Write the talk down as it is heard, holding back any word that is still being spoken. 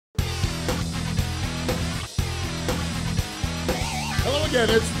again.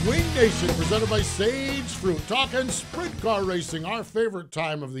 It's Wing Nation presented by Sage Fruit. Talking sprint car racing, our favorite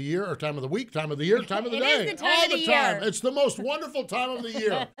time of the year, or time of the week, time of the year, time of the day. It is the time of the year. It's the most wonderful time of the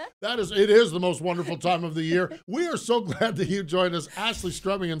year. It is the most wonderful time of the year. We are so glad that you joined us, Ashley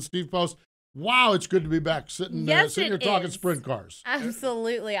Strumming and Steve Post. Wow, it's good to be back sitting here talking sprint cars.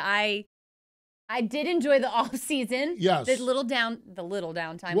 Absolutely. I did enjoy the off season. Yes. The little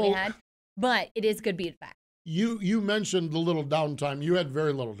downtime we had, but it is good being back. You mentioned the little downtime. You had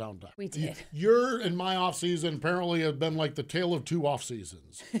very little downtime. We did. You're in my off season apparently have been like the tale of two off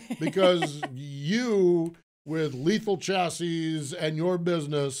seasons because you with Lethal Chassis and your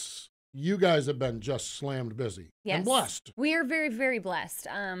business, you guys have been just slammed busy and blessed. We are very, very blessed.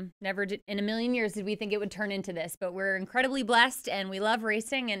 Never in a million years did we think it would turn into this, but we're incredibly blessed and we love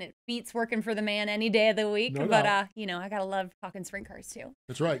racing and it beats working for the man any day of the week. No but, doubt. I got to love talking sprint cars too.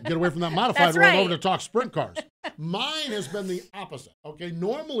 That's right. Get away from that modified world over to talk sprint cars. Mine has been the opposite. Okay.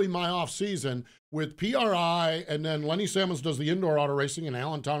 Normally my off season with PRI and then Lenny Sammons does the indoor auto racing in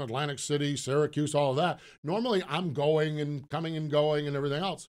Allentown, Atlantic City, Syracuse, all of that. Normally I'm going and coming and going and everything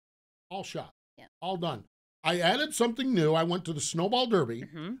else. All shot, all done. I added something new. I went to the Snowball Derby.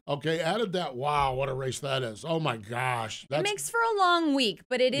 Okay, added that. Wow, what a race that is. Oh, my gosh. It makes for a long week,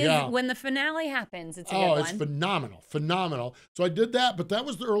 but it is when the finale happens, it's a good one. It's phenomenal. So I did that, but that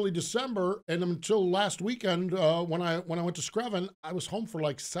was the early December, and until last weekend when I went to Screven, I was home for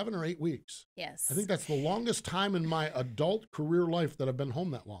like 7 or 8 weeks. Yes. I think that's the longest time in my adult career life that I've been home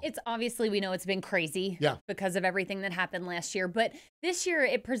that long. It's obviously, we know it's been crazy because of everything that happened last year, but this year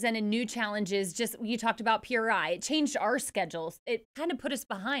it presented new challenges. Just, you talked about PRI. It changed our schedules. It kind of put us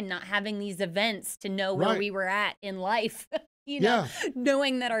behind not having these events to know where we were at in life,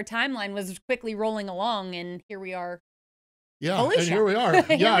 knowing that our timeline was quickly rolling along, and here we are. Yeah, Volusia. And here we are.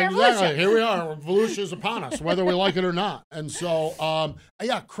 Exactly. Here we are. Volusia is upon us, whether we like it or not. And so,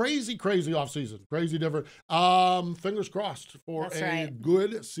 crazy off season, crazy different. Fingers crossed for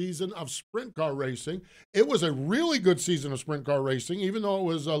good season of sprint car racing. It was a really good season of sprint car racing, even though it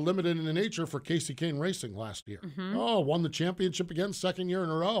was limited in nature for Kasey Kahne Racing last year. Won the championship again, second year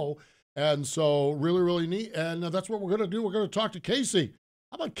in a row. And so really, really neat. And that's what we're going to do. We're going to talk to Kasey.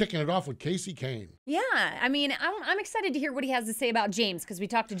 How about kicking it off with Kasey Kahne? Yeah, I mean, I'm excited to hear what he has to say about James, because we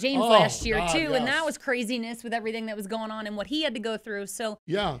talked to James last year, too, and that was craziness with everything that was going on and what he had to go through. So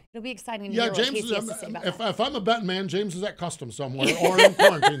it'll be exciting to hear what Kasey has to say about that. If I'm a betting man, James is at custom somewhere or in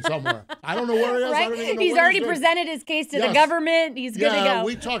quarantine somewhere. I don't know where he is. I don't even know he's already presented his case to the government. He's good to go.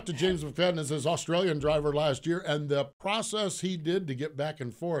 We talked to James McFadden as his Australian driver last year, and the process he did to get back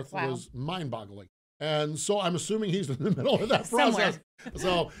and forth was mind-boggling. And so I'm assuming he's in the middle of that process.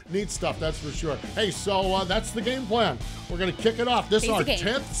 So neat stuff, that's for sure. Hey, so that's the game plan. We're going to kick it off. This is our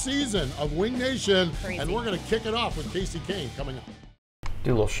 10th season of Wing Nation, and we're going to kick it off with Kasey Kahne coming up.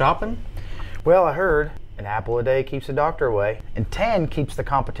 Do a little shopping? Well, I heard an apple a day keeps the doctor away, and 10 keeps the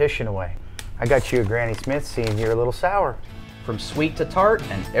competition away. I got you a Granny Smith, seeing you're a little sour. From sweet to tart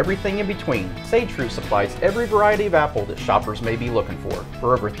and everything in between, Sage Fruit supplies every variety of apple that shoppers may be looking for.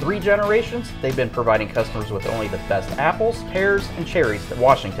 For over 3 generations, they've been providing customers with only the best apples, pears, and cherries that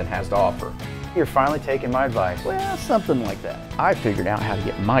Washington has to offer. You're finally taking my advice. Well, something like that. I figured out how to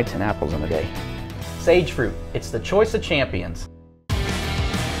get my 10 apples in a day. Sage Fruit, it's the choice of champions.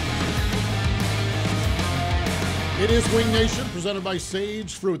 It is Wing Nation, presented by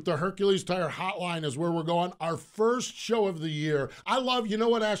Sage Fruit. The Hercules Tire Hotline is where we're going. Our first show of the year. You know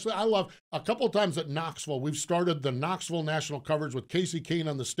what, Ashley? I love a couple of times at Knoxville. We've started the Knoxville national coverage with Kasey Kahne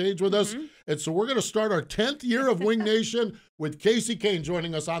on the stage with us. And so we're going to start our 10th year of Wing Nation with Kasey Kahne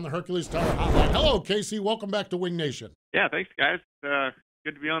joining us on the Hercules Tire Hotline. Hello, Kasey. Welcome back to Wing Nation. Yeah, thanks, guys.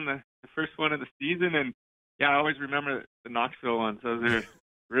 Good to be on the first one of the season. And, I always remember the Knoxville ones. Those are a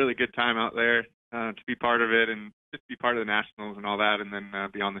really good time out there to be part of it and just be part of the Nationals and all that, and then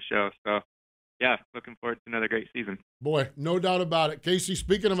be on the show. So, looking forward to another great season. Boy, no doubt about it. Kasey,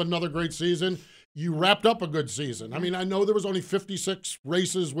 speaking of another great season, you wrapped up a good season. I mean, I know there was only 56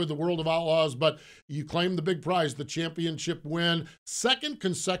 races with the World of Outlaws, but you claimed the big prize, the championship win, second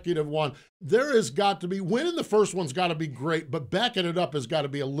consecutive one. There has got to be, winning the first one's got to be great, but backing it up has got to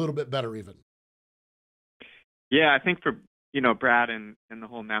be a little bit better even. Yeah, I think for, Brad and the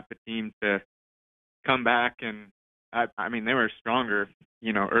whole Napa team to come back and, I mean, they were stronger,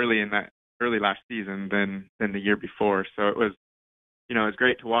 early last season than the year before. So it was, it was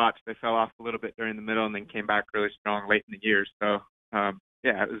great to watch. They fell off a little bit during the middle and then came back really strong late in the year. So, it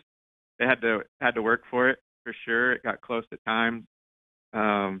was, they had to work for it for sure. It got close at times.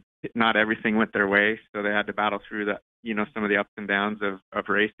 Not everything went their way, so they had to battle through that, some of the ups and downs of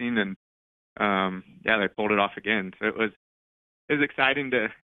racing, and they pulled it off again. So it was exciting to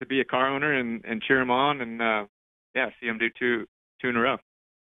be a car owner and cheer him on and see him do two in a row.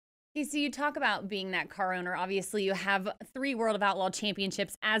 Kasey, you talk about being that car owner. Obviously, you have 3 World of Outlaw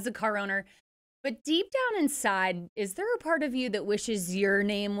championships as a car owner. But deep down inside, is there a part of you that wishes your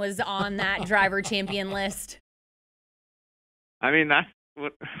name was on that driver champion list? I mean, that's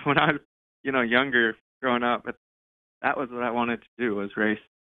what, when I was, younger, growing up, but that was what I wanted to do, was race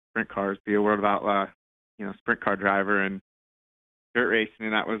sprint cars, be a World of Outlaw, sprint car driver and dirt racing.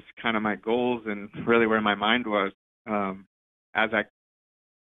 And that was kind of my goals and really where my mind was. As I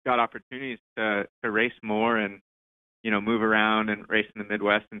got opportunities to race more and, move around and race in the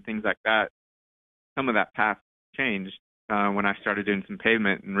Midwest and things like that, some of that path changed when I started doing some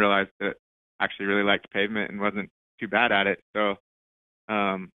pavement and realized that I actually really liked pavement and wasn't too bad at it. So,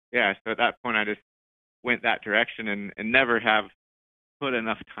 so at that point I just went that direction and never have put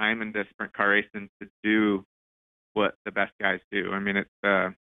enough time into sprint car racing to do what the best guys do. I mean, it's,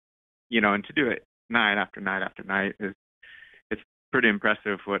 and to do it night after night after night it's pretty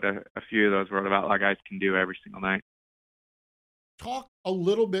impressive what a few of those World of Outlaw guys can do every single night. Talk a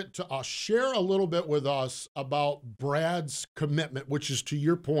little bit to us, share a little bit with us about Brad's commitment, which is to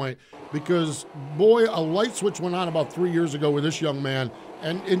your point, because boy, a light switch went on about 3 years ago with this young man,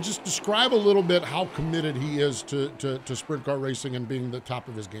 and just describe a little bit how committed he is to sprint car racing and being the top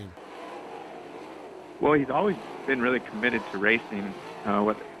of his game. Well, he's always been really committed to racing,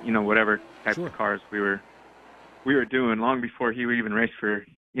 whatever type of cars we were doing long before he would even race for,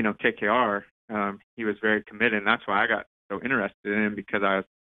 KKR. He was very committed, and that's why I got so interested in him, because I was,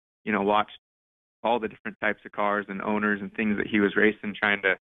 watched all the different types of cars and owners and things that he was racing, trying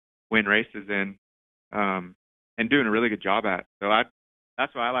to win races in, and doing a really good job at. So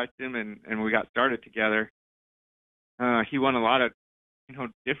that's why I liked him, and we got started together. He won a lot of,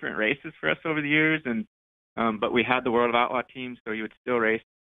 different races for us over the years, and but we had the World of Outlaw team, so he would still race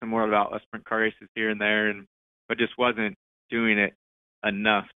some World of Outlaw sprint car races here and there, but just wasn't doing it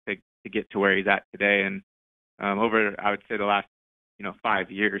enough to get to where he's at today. And over, I would say, the last,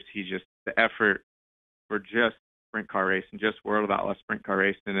 5 years, the effort for just sprint car racing, just World of Outlaw sprint car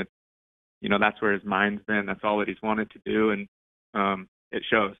racing, and it's, that's where his mind's been. That's all that he's wanted to do, and it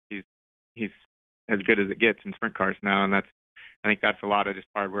shows. He's as good as it gets in sprint cars now, and I think that's a lot of just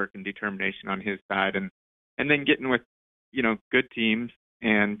hard work and determination on his side, and then getting with, good teams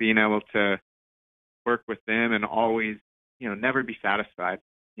and being able to work with them and always, never be satisfied.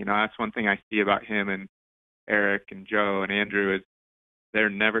 That's one thing I see about him and Eric and Joe and Andrew, is they're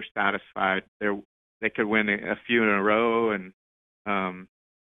never satisfied. They could win a few in a row and,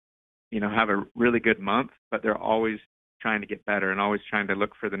 have a really good month, but they're always trying to get better and always trying to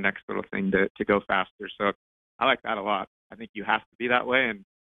look for the next little thing to go faster. So I like that a lot. I think you have to be that way, and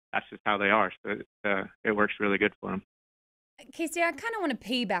that's just how they are. So it works really good for them. Kasey, I kind of want to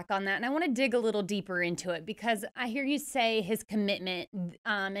piggyback on that, and I want to dig a little deeper into it, because I hear you say his commitment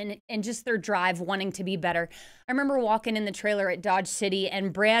and just their drive, wanting to be better. I remember walking in the trailer at Dodge City,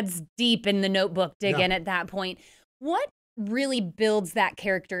 and Brad's deep in the notebook digging at that point. What really builds that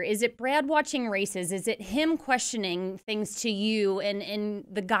character? Is it Brad watching races? Is it him questioning things to you and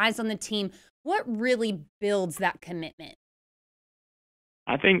the guys on the team? What really builds that commitment?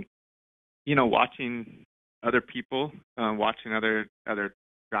 I think, watching other people, watching other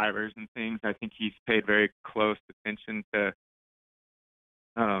drivers and things, I think he's paid very close attention to,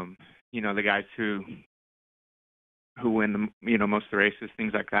 the guys who win the, most of the races,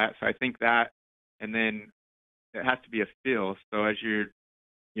 things like that. So I think that, and then it has to be a feel. So as you're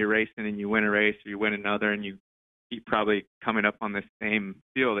racing and you win a race or you win another, and you keep probably coming up on the same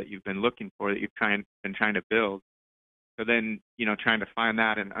feel that you've been looking for, that you've been trying to build. So then, trying to find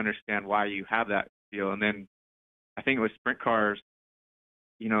that and understand why you have that feel. And then I think with sprint cars,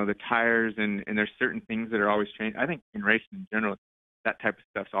 the tires and there's certain things that are always changing. I think in racing in general, that type of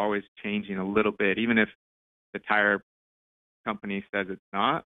stuff's always changing a little bit. Even if the tire company says it's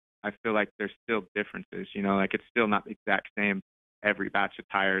not, I feel like there's still differences, like it's still not the exact same every batch of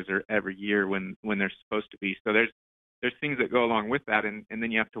tires or every year when they're supposed to be. So there's things that go along with that, and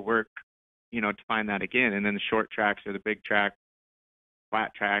then you have to work, to find that again. And then the short tracks or the big track,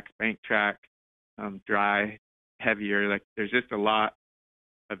 flat tracks, bank track, dry, heavier, like there's just a lot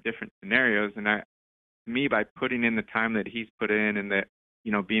of different scenarios. And to me, by putting in the time that he's put in, and that,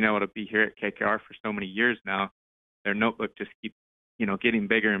 being able to be here at KKR for so many years now, their notebook just keeps, getting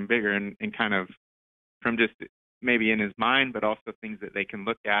bigger and bigger, and kind of from just maybe in his mind, but also things that they can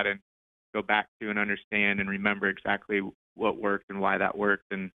look at and go back to and understand and remember exactly what worked and why that worked,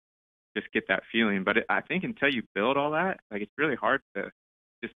 and just get that feeling. But I think until you build all that, like, it's really hard to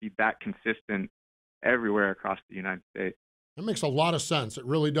just be that consistent everywhere across the United States. That makes a lot of sense. It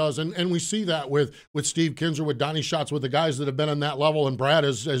really does. And we see that with Steve Kinzer, with Donnie Schatz, with the guys that have been on that level, and Brad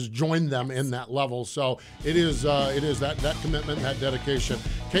has joined them in that level. So it is that commitment, that dedication.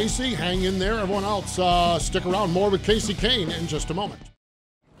 Kasey, hang in there. Everyone else, stick around. More with Kasey Kahne in just a moment.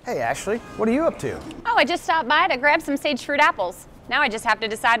 Hey, Ashley, what are you up to? Oh, I just stopped by to grab some sage fruit apples. Now I just have to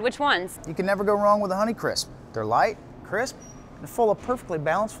decide which ones. You can never go wrong with a Honey Crisp. They're light, crisp, and full of perfectly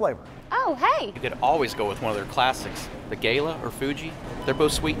balanced flavor. Oh, hey. You could always go with one of their classics, the Gala or Fuji. They're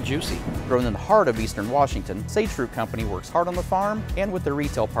both sweet and juicy. Grown in the heart of Eastern Washington, Sage Fruit Company works hard on the farm and with their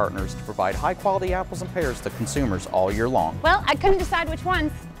retail partners to provide high-quality apples and pears to consumers all year long. Well, I couldn't decide which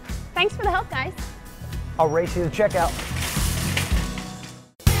ones. Thanks for the help, guys. I'll race you to checkout.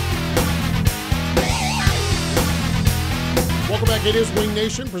 Welcome back. It is Wing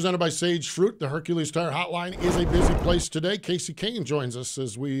Nation, presented by Sage Fruit. The Hercules Tire Hotline is a busy place today. Kasey Kahne joins us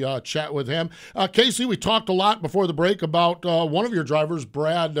as we chat with him. Kasey, we talked a lot before the break about one of your drivers,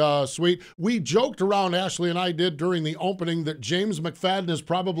 Brad Sweet. We joked around, Ashley and I did, during the opening that James McFadden is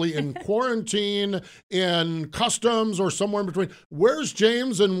probably in quarantine in customs or somewhere in between. Where's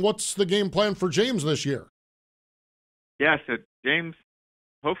James, and what's the game plan for James this year? Yeah, so James,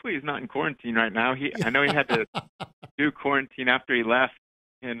 hopefully he's not in quarantine right now. I know he had to do quarantine after he left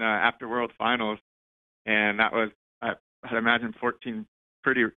in after World Finals, and that was, I'd imagine, 14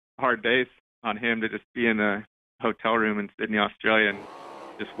 pretty hard days on him to just be in a hotel room in Sydney, Australia, and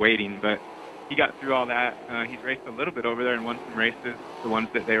just waiting. But he got through all that. He's raced a little bit over there and won some races, the ones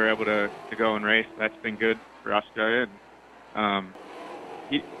that they were able to go and race. That's been good for Australia. And,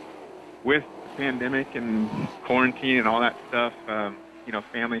 with the pandemic and quarantine and all that stuff,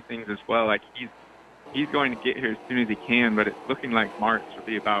 family things as well, like he's going to get here as soon as he can, but it's looking like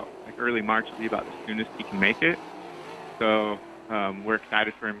early March will be about the soonest he can make it. So we're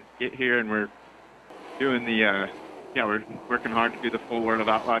excited for him to get here, and we're doing we're working hard to do the full World of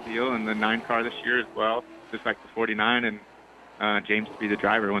Outlaw deal and the 9 car this year as well, just like the 49, and James to be the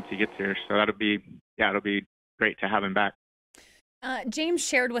driver once he gets here. So it'll be great to have him back. James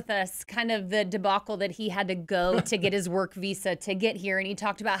shared with us kind of the debacle that he had to go to get his work visa to get here, and he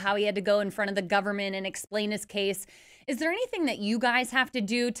talked about how he had to go in front of the government and explain his case. Is there anything that you guys have to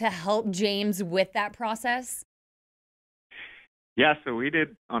do to help James with that process? Yeah, so we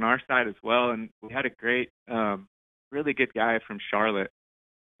did on our side as well, and we had a great, really good guy from Charlotte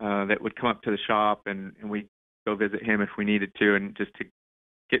that would come up to the shop, and we'd go visit him if we needed to, and just to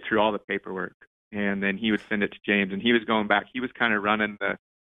get through all the paperwork. And then he would send it to James, and he was going back. He was kind of running the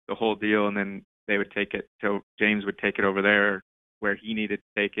whole deal, and then they would take it. So James would take it over there where he needed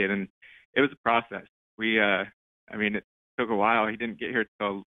to take it, and it was a process. It took a while. He didn't get here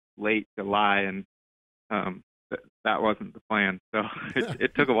till late July, and that wasn't the plan. So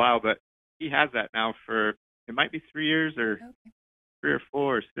it took a while, but he has that now for, it might be 3 years or 3 or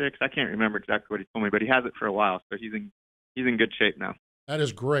 4 or 6. I can't remember exactly what he told me, but he has it for a while. So he's in good shape now. That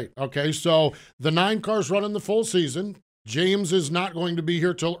is great. Okay, so the 9 cars running the full season. James is not going to be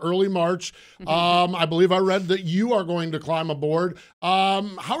here till early March. I believe I read that you are going to climb aboard.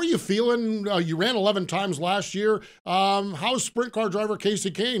 How are you feeling? You ran 11 times last year. How's sprint car driver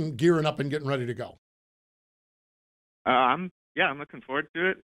Kasey Kahne gearing up and getting ready to go? I'm looking forward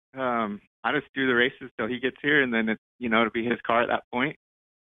to it. I just do the races till he gets here, and then it's, it'll be his car at that point.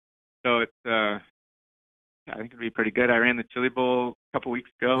 So it's, I think it'll be pretty good. I ran the Chili Bowl a couple weeks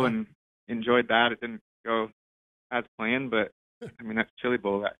ago and enjoyed that. It didn't go as planned, but that's Chili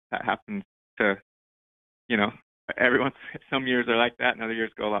Bowl. That happens to, some years are like that and other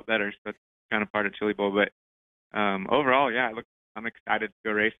years go a lot better. So it's kind of part of Chili Bowl. But overall, I'm excited to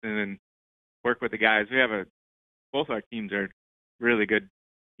go racing and work with the guys. Both our teams are really good,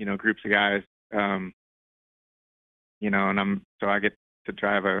 groups of guys. And so I get to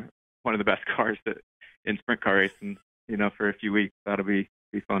drive one of the best cars in sprint car racing, for a few weeks. That'll be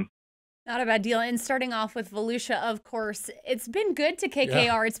fun. Not a bad deal. And starting off with Volusia, of course, it's been good to KKR.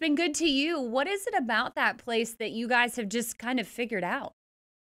 Yeah. It's been good to you. What is it about that place that you guys have just kind of figured out?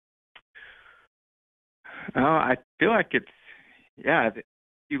 I feel like if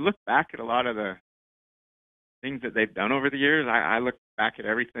you look back at a lot of the things that they've done over the years, I look back at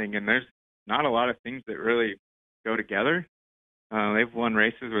everything, and there's not a lot of things that really go together. They've won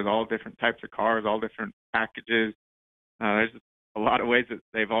races with all different types of cars, all different packages. There's a lot of ways that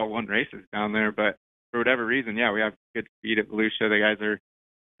they've all won races down there, but for whatever reason, we have good speed at Volusia. The guys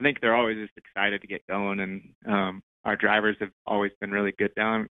I think they're always just excited to get going, and our drivers have always been really good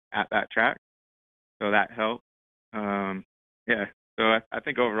down at that track, so that helps. So I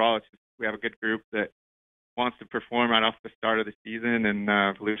think overall we have a good group that wants to perform right off the start of the season, and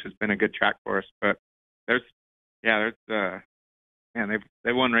Volusia's been a good track for us. But there's man,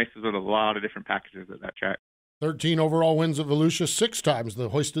 they've won races with a lot of different packages at that track. 13 overall wins at Volusia, 6 times. They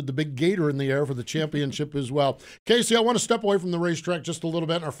hoisted the big gator in the air for the championship as well. Kasey, I want to step away from the racetrack just a little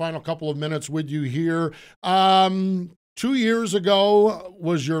bit in our final couple of minutes with you here. 2 years ago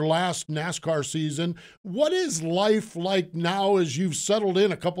was your last NASCAR season. What is life like now as you've settled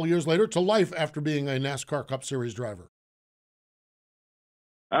in a couple of years later to life after being a NASCAR Cup Series driver?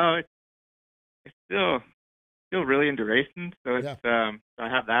 Oh, it's still really into racing. So it's so I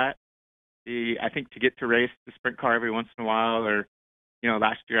have that. I think to get to race the sprint car every once in a while, or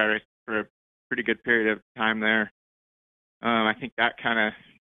last year I raced for a pretty good period of time there. I think that kind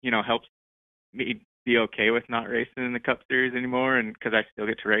of helps me be okay with not racing in the Cup Series anymore, and because I still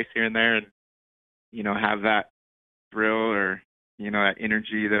get to race here and there, and have that thrill or that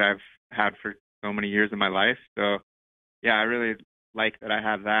energy that I've had for so many years of my life. So yeah, I really like that I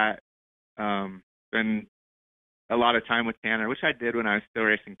have that. Spend a lot of time with Tanner, which I did when I was still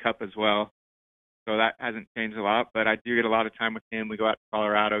racing Cup as well. So that hasn't changed a lot, but I do get a lot of time with him. We go out to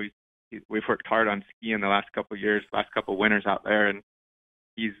Colorado. We've worked hard on skiing the last couple of years, last couple of winters out there, and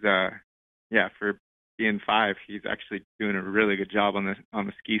he's for being 5, he's actually doing a really good job on the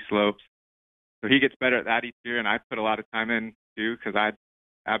ski slopes. So he gets better at that each year, and I put a lot of time in too because I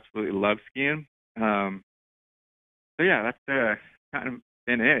absolutely love skiing. So yeah, that's kind of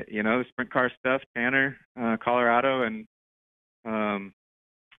been it. The sprint car stuff, Tanner, Colorado, and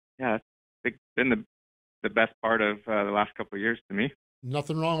it's been the best part of the last couple of years to me.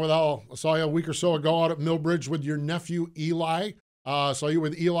 Nothing wrong with all. I saw you a week or so ago out at Millbridge with your nephew Eli. Saw you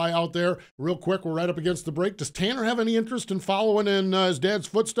with Eli out there. Real quick, we're right up against the break. Does Tanner have any interest in following in his dad's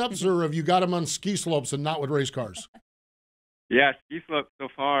footsteps, or have you got him on ski slopes and not with race cars? Yeah, ski slopes so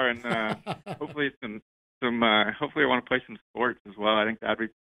far, and hopefully hopefully I want to play some sports as well. I think that'd be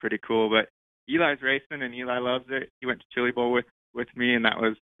pretty cool. But Eli's racing, and Eli loves it. He went to Chili Bowl with me, and that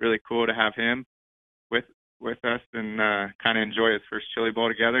was really cool to have him with us and kind of enjoy his first Chili Bowl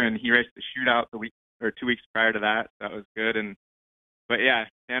together. And he raced the shootout 2 weeks prior to that, so that was good. But yeah,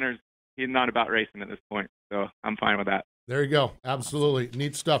 he's not about racing at this point, so I'm fine with that. There you go. Absolutely.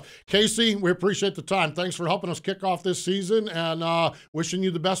 Neat stuff. Kasey, we appreciate the time. Thanks for helping us kick off this season, and wishing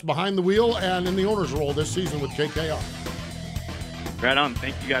you the best behind the wheel and in the owner's role this season with KKR. Right on.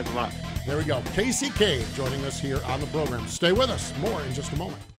 Thank you guys a lot. There we go. Kasey Kahne joining us here on the program. Stay with us. More in just a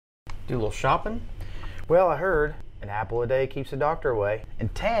moment. Do a little shopping? Well, I heard an apple a day keeps the doctor away,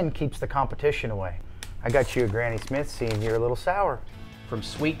 and 10 keeps the competition away. I got you a Granny Smith, seeing you're a little sour. From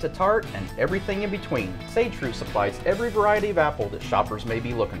sweet to tart and everything in between, Sage Fruit supplies every variety of apple that shoppers may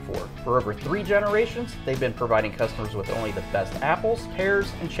be looking for. For over 3 generations, they've been providing customers with only the best apples, pears,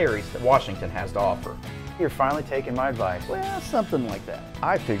 and cherries that Washington has to offer. You're finally taking my advice. Well, something like that.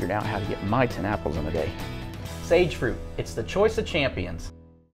 I figured out how to get my 10 apples in a day. Sage Fruit, it's the choice of champions.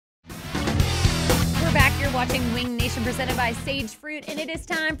 We're back. You're watching Wing Nation presented by Sage Fruit, and it is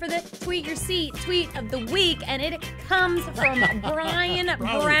time for the Tweet Your Seat tweet of the week, and it comes from Brian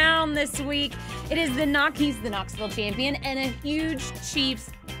Brown this week. He's the Knoxville champion and a huge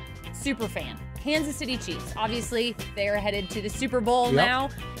Chiefs super fan. Kansas City Chiefs. Obviously, they're headed to the Super Bowl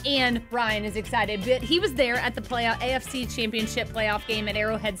now, and Brian is excited. But he was there at the AFC Championship playoff game at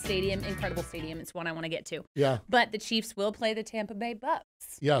Arrowhead Stadium. Incredible stadium. It's one I want to get to. Yeah. But the Chiefs will play the Tampa Bay Bucks.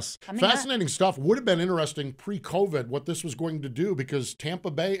 Yes. Fascinating stuff. Would have been interesting pre-COVID what this was going to do, because Tampa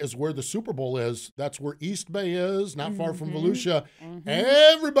Bay is where the Super Bowl is. That's where East Bay is, not far from Volusia.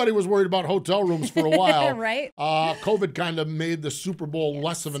 Everybody was worried about hotel rooms for a while. Right. COVID kind of made the Super Bowl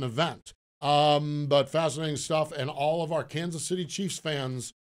less of an event. But fascinating stuff, and all of our Kansas City Chiefs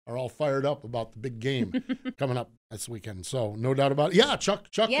fans are all fired up about the big game coming up this weekend. So no doubt about it. Yeah, Chuck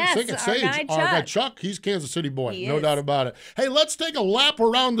yes, is thinking Sage. Our guy Chuck, he's Kansas City boy. No doubt about it. Hey, let's take a lap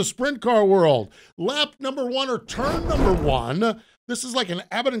around the sprint car world. Lap number 1 or turn number 1. This is like an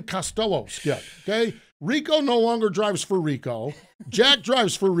Abbott and Costello skit, okay? Rico no longer drives for Rico. Jack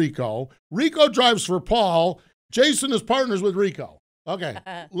drives for Rico. Rico drives for Paul. Jason is partners with Rico. Okay,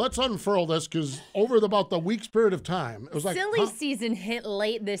 let's unfurl this, because over about the week's period of time, it was like silly season hit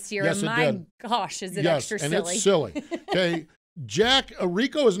late this year. Yes, and my gosh, is it extra silly? Yes, and it's silly. Okay,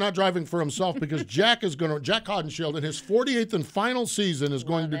 Rico is not driving for himself, because Jack Hodenshield in his 48th and final season is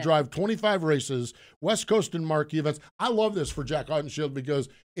going to drive 25 races, West Coast and marquee events. I love this for Jack Hodenshield, because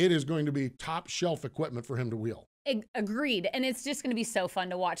it is going to be top shelf equipment for him to wheel. Agreed. And it's just going to be so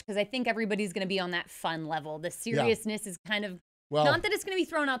fun to watch, because I think everybody's going to be on that fun level. The seriousness is kind of Well, not that it's going to be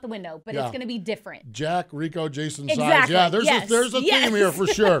thrown out the window, but it's going to be different. Jack, Rico, Jason, exactly. Sides. Yeah, there's a theme here for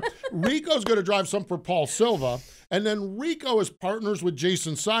sure. Rico's going to drive some for Paul Silva. And then Rico is partners with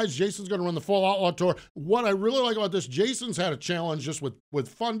Jason Sides. Jason's going to run the full Outlaw Tour. What I really like about this, Jason's had a challenge just with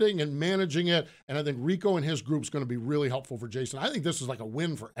funding and managing it. And I think Rico and his group's going to be really helpful for Jason. I think this is like a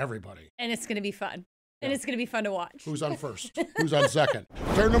win for everybody. And it's going to be fun. And it's going to be fun to watch. Who's on first? Who's on second?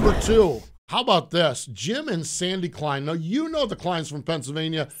 Turn number 2. How about this? Jim and Sandy Klein. Now, you know the Kleins from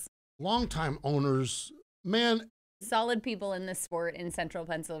Pennsylvania. Longtime owners. Man. Solid people in this sport in central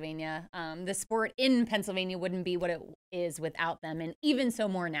Pennsylvania. The sport in Pennsylvania wouldn't be what it is without them, and even so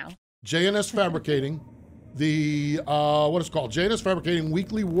more now. J&S Fabricating, the, what is it called? J&S Fabricating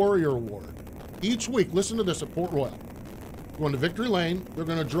Weekly Warrior Award. Each week, listen to this at Port Royal. Going to Victory Lane, they're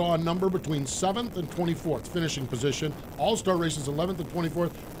going to draw a number between 7th and 24th finishing position. All-Star races 11th and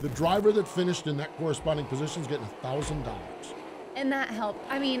 24th. The driver that finished in that corresponding position is getting $1,000. And that helped.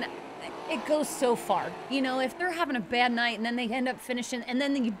 I mean, it goes so far. You know, if they're having a bad night and then they end up finishing and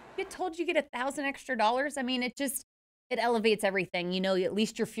then you get told you get $1,000 extra, I mean, it elevates everything. You know, at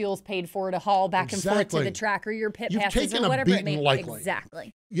least your fuel's paid for to haul back and forth to the track or your pit passes or whatever it may be.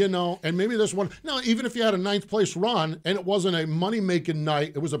 Exactly. You know, and maybe this one, now, even if you had a 9th place run and it wasn't a money-making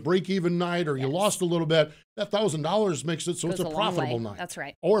night, it was a break-even night or you lost a little bit, that $1,000 makes it so it's a profitable night. That's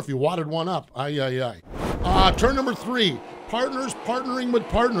right. Or if you wadded one up, turn number 3, partners partnering with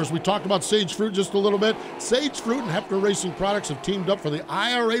partners. We talked about Sage Fruit just a little bit. Sage Fruit and Hefner Racing Products have teamed up for the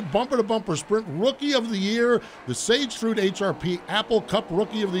IRA Bumper to Bumper Sprint Rookie of the Year, the Sage Fruit HRP Apple Cup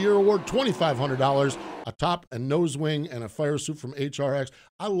Rookie of the Year Award, $2,500. A top and nose wing and a fire suit from HRX.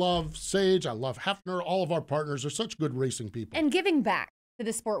 I love Sage. I love Hefner. All of our partners are such good racing people. And giving back to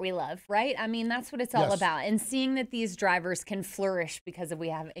the sport we love, right? I mean, that's what it's all about. And seeing that these drivers can flourish because we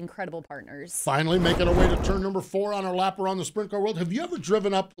have incredible partners. Finally, making our way to turn number 4 on our lap around the sprint car world. Have you ever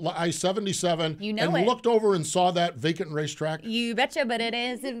driven up I-77 and looked over and saw that vacant racetrack? You betcha, but it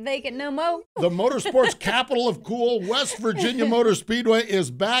isn't vacant no more. The motorsports capital of cool, West Virginia Motor Speedway, is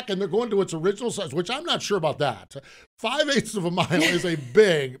back, and they're going to its original size, which I'm not sure about that. 5/8 of a mile is a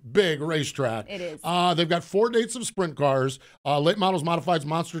big, big racetrack. It is. They've got 4 dates of sprint cars, late models, modifieds,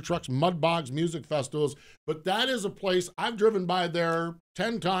 monster trucks, mud bogs, music festivals. But that is a place I've driven by there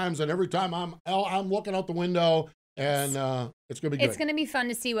 10 times, and every time I'm looking out the window, and it's going to be good. It's going to be fun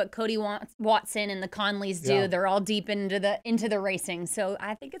to see what Cody Watson and the Conleys do. Yeah. They're all deep into the racing, so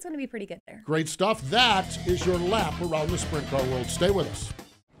I think it's going to be pretty good there. Great stuff. That is your lap around the sprint car world. Stay with us.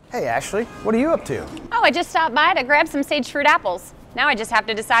 Hey, Ashley, what are you up to? Oh, I just stopped by to grab some sage fruit apples. Now I just have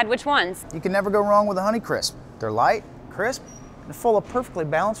to decide which ones. You can never go wrong with a Honeycrisp. They're light, crisp, and full of perfectly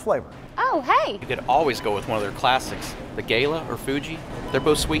balanced flavor. Oh, hey! You could always go with one of their classics, the Gala or Fuji. They're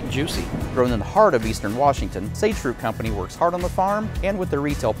both sweet and juicy. Grown in the heart of Eastern Washington, Sage Fruit Company works hard on the farm and with their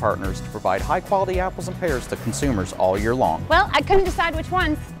retail partners to provide high-quality apples and pears to consumers all year long. Well, I couldn't decide which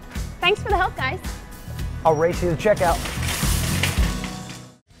ones. Thanks for the help, guys. I'll race you to checkout.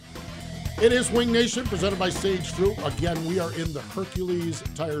 It is Wing Nation, presented by Sage Fruit. Again, we are in the Hercules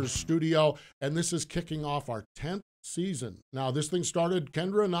Tires studio, and this is kicking off our 10th season. Now, this thing started,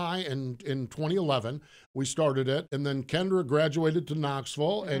 Kendra and I, in 2011. We started it, and then Kendra graduated to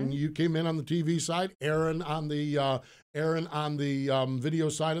Knoxville, and you came in on the TV side, Aaron on the video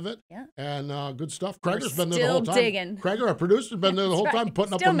side of it. Yeah. And good stuff. Craigor's been there the whole time. Digging. Craiger, our producer's been there the whole time,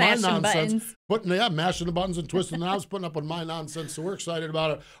 putting up with my nonsense. Buttons. Mashing the buttons and twisting the knobs, putting up with my nonsense. So we're excited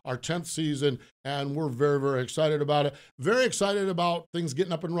about it, our 10th season, and we're very, very excited about it. Very excited about things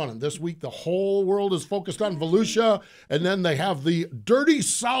getting up and running. This week, the whole world is focused on Volusia, and then they have the Dirty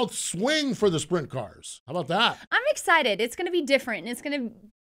South Swing for the sprint cars. How about that? I'm excited. It's going to be different. I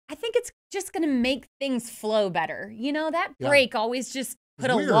think it's just going to make things flow better. You know, that break always just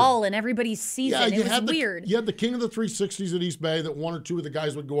put a lull in everybody's season. It was weird. You had the king of the 360s at East Bay that 1 or 2 of the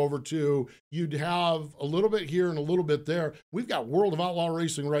guys would go over to. You'd have a little bit here and a little bit there. We've got World of Outlaw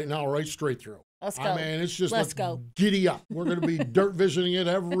Racing right now, right straight through. Let's go. I mean, it's just let's go. Giddy up. We're going to be dirt visioning it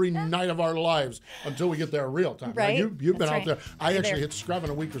every night of our lives until we get there real time. Right. Now, you've been out there. I actually hit Screven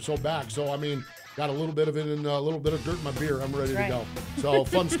a week or so back. So, I mean, got a little bit of it in a little bit of dirt in my beer. I'm ready to go. So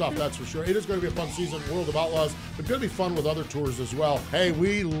fun stuff, that's for sure. It is going to be a fun season, World of Outlaws. It's going to be fun with other tours as well. Hey,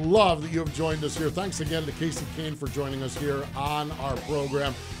 we love that you have joined us here. Thanks again to Kasey Kahne for joining us here on our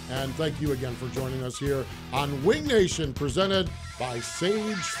program. And thank you again for joining us here on Wing Nation, presented by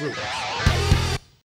Sage Fruit.